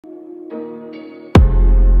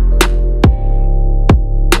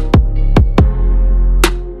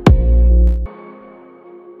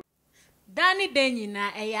ne den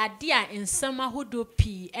nyina ade a nsɛm ahodo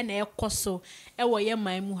pii na ɛkɔ ɛwɔ ye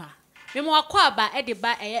man mu ha. Me mo akɔ aba de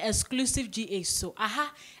ba exclusive GH so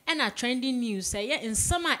aha na trending news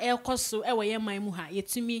nsɛm a ɛkɔ ɛwɔ ye man mu ha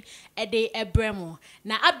yetumi de ebremo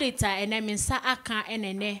na update a me nsa aka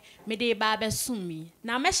enene me de ba besumi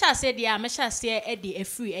na mehyɛ ase de a mehyɛ ase de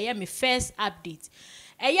afiri me first update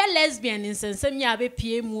lesbian nsɛnsɛm ya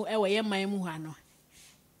bepie mu ɛwɔ ye man mu ha no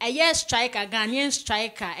striker Ghanaian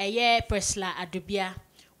striker Priscilla Adubia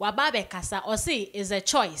wababe kasa or say is a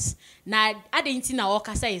choice na adenti na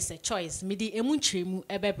okasa is a choice midi emu ntremu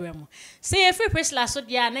ebebremu say every Priscilla so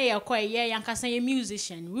dia na ye kɔ yankasa ye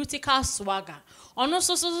musician Rutical Swagger ono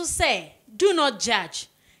so say do not judge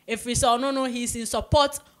if we say no he's in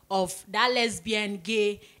support of that lesbian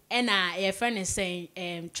gay and a friend is saying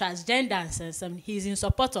transgender and some he's in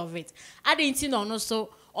support of it adenti na ono so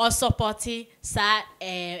or supporti sa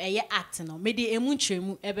act no me di emu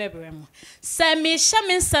ntremu ebebremu se me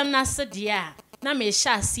hyemensam na se dia na me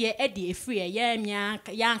hya ase di efiri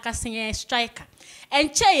yankasa striker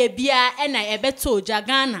enche ye bia na ebeto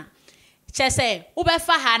Ghana chese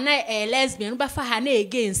ubefa ha na lesbian ubefa ha na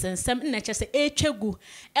against nsem na chese etwegu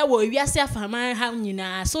ewo wiase afama ha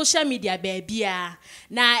nyina social media baabia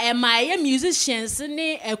na my musicians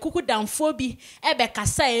ni kuku danfo bi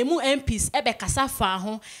ebekasa emu MPs ebekasa fa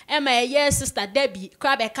ho sister Debbie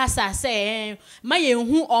kra bekasa say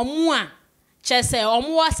mayenhu omo a chese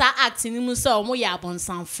omo wasa acting mu say omo ya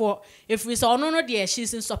abonsanfo if we say no there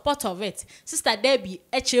she's in support of it sister Debbie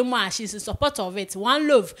echemu she's in support of it one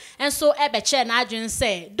love and so ebeche na adwen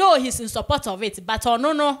say though he's in support of it but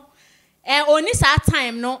no oni sa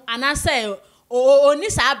time no and I say oni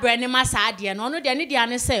sa brand ma sa de no de ne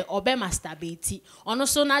de say obe masturbate ono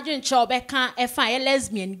so na adwen che obe kan efa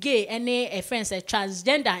lesbian gay ene friends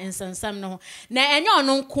transgender insensam no na enye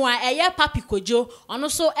ono nko a papi kojo ono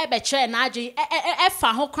so ebe che na adwen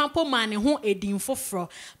efa ho crampo man ho edin foforo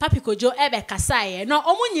papi kojo ebe kasa no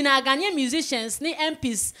omo nyina Ghanaian musicians ni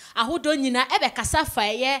MPs ahodo nyina ebe kasa fa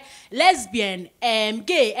lesbian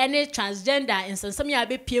gay ene transgender insensam ya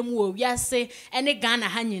be piem wo wiase ene Ghana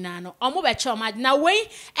ha nyina no omo be che na way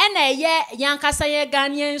ena yankasa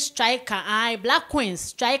Ghanaian striker Black Queen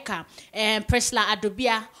striker Priscilla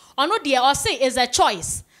Adubia ono de or say is a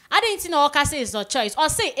choice I didn't know okase is a choice or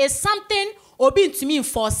say is something obi ntumi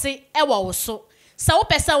enforce ewo wo so se wo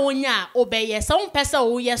pesa wonya obeye se wo pesa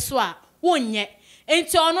wo yeso a wonye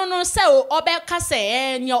enti ono no se obeka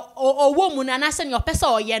se owo mu na na se ne opesa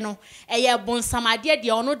oye no bonsamade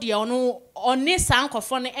de ono oni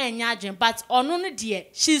sankofo no enya agyen but ono no de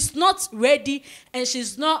she's not ready and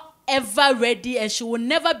she's not ever ready and she will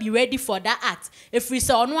never be ready for that act if we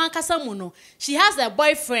say ono ankasa mu no she has a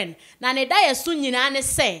boyfriend na ne da yesu nyina ne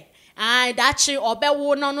say dachi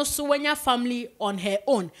obewo no so wanya family on her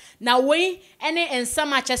own na we any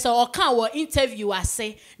ensama chese o kan wo interview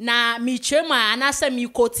ase na mi chema anasa mi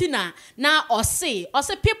kotina na o say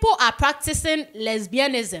people are practicing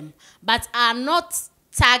lesbianism but are not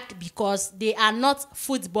tagged because they are not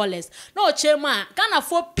footballers no chema Ghana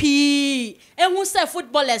for p ehun say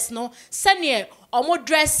footballers no senior omo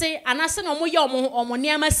dressing anase no omo ye omo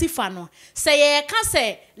niama sifa no say ye ka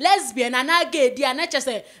say lesbian ana gay dia na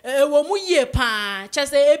chese wo mu ye pa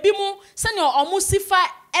chese ebi mu senior omo sifa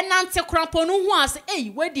enante krampo no hu ase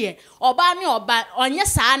we de oba ne oba onye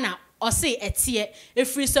saa na o say etie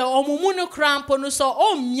efiri say omumu no krampo no so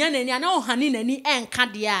o mia nani ana o hani nani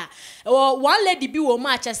enka de a one lady bi wo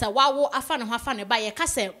ma chese wawo afa ne ho afa ne ba ye ka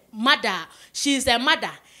say mother she is a mother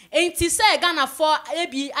enti say Ghana for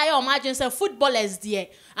ebi ayo imagine say footballers there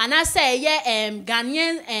and I say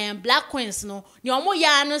Ghanaian Black Queens no ni omo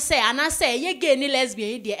ya no say and I say ye gay ni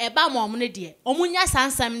lesbian there eba mo omo ne there omo nya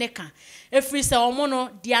sansam ne kan efiri say omo no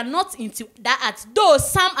they are not into that art though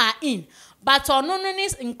some are in but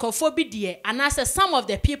onononis nkofo there and I say some of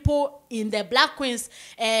the people in the Black Queens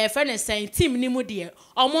friend saying team ni mu there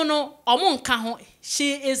omo nka ho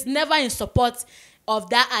she is never in support of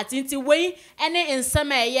that art into way any in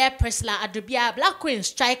summer Priscilla Adubia Black Queen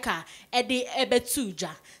striker edi ebetuja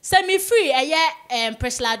semi free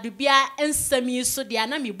Priscilla Adubia and semi so dia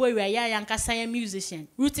na mi boy we yankasa musician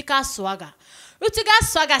Rutical Swagger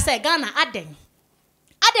say Ghana aden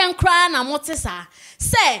kra na motesa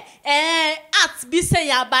say art bi say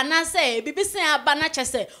abana say bibi say abana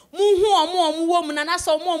chese muhu omo wo mu na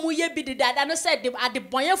so omo ye bi dada no say ade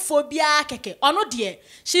bonyephobia keke ono de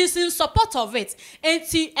she's in support of it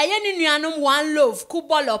enti ni nuanom one love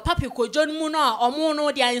kubolo papi kojon mu no omo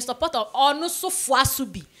no they are in support of ono so fuasu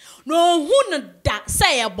bi no hu no da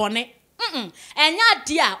say e bone enya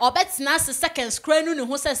dia obetina se second screen no ne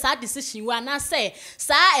ho se sa decision wa na say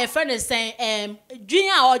sa e friend say dwin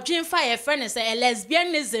a odwin fa e friend say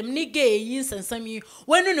lesbianism ni gay yin sensam yi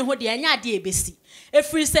wenu ne ho de enya dia ebesi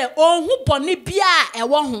efiri say ohun bone bia e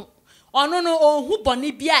wo ho ono no ohun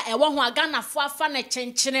bone bia e wo ho aganafo afa na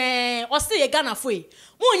chenchene o se ye ganafo e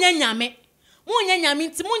munye nyame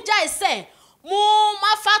nti munjai say mu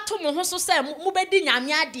mafato mo ho so say mu bedi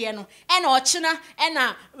nyame ade no e na ochina e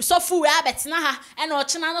na sofu we abetina ha e na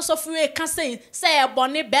ochina no sofu we ka say e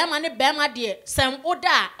bone bema ne bema de sem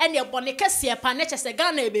oda e na bone kase pa na chese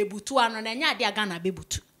Ghana ebebutu ano na nya ade Ghana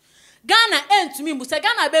bebutu Ghana entumi mbu say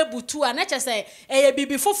Ghana bebutu a na chese e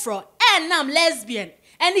bibi foforo e nam lesbian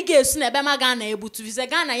any gay soon e be ma Ghana ebutu vi say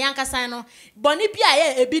Ghana yankasa no boni bia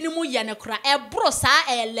ye ebinimu ye ne kora e bro sa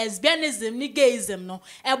e lesbianism ni gayism no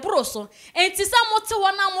e bro so enti sa mote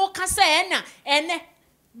wona mo ka say na ene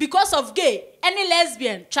because of gay any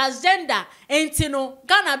lesbian transgender enti no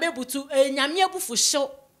Ghana bebutu nyame abufu hyew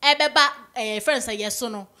e beba friends yeso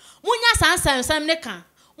no munya sansam ne kan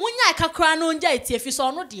munya kakra no nja etiefi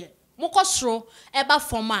so no de mukosro eba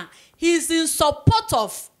forma he is in support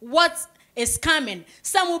of what is coming.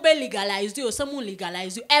 Some will be legalized you, some will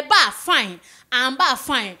legalize you. Eba fine, amba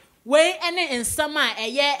fine. We any in summer a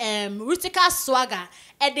year rutical swagger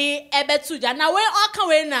edi ebetuja. Now we all can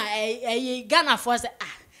we na Ghana for say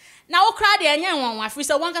now cry the enya one free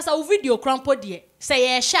so one kasa video crumpo die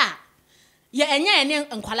say ye sha ye enya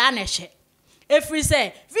nkwala na hye. If we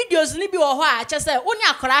say videos ni bi wo ho a che say oni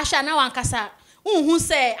akora sha na one kasa unhu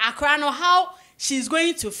say akora no how she's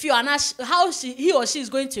going to feel and how he or she is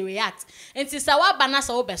going to react. And sister wa bana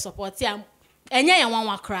so be support ya enye yan wan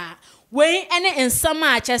wakra we ene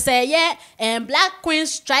nsama a che say ye Black Queen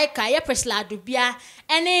striker ye Priscilla Dubia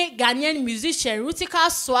ene Ghanaian musician Rutical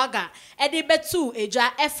Swagger edi betu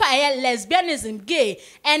eja efa ye lesbianism gay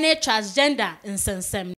ene transgender nsensem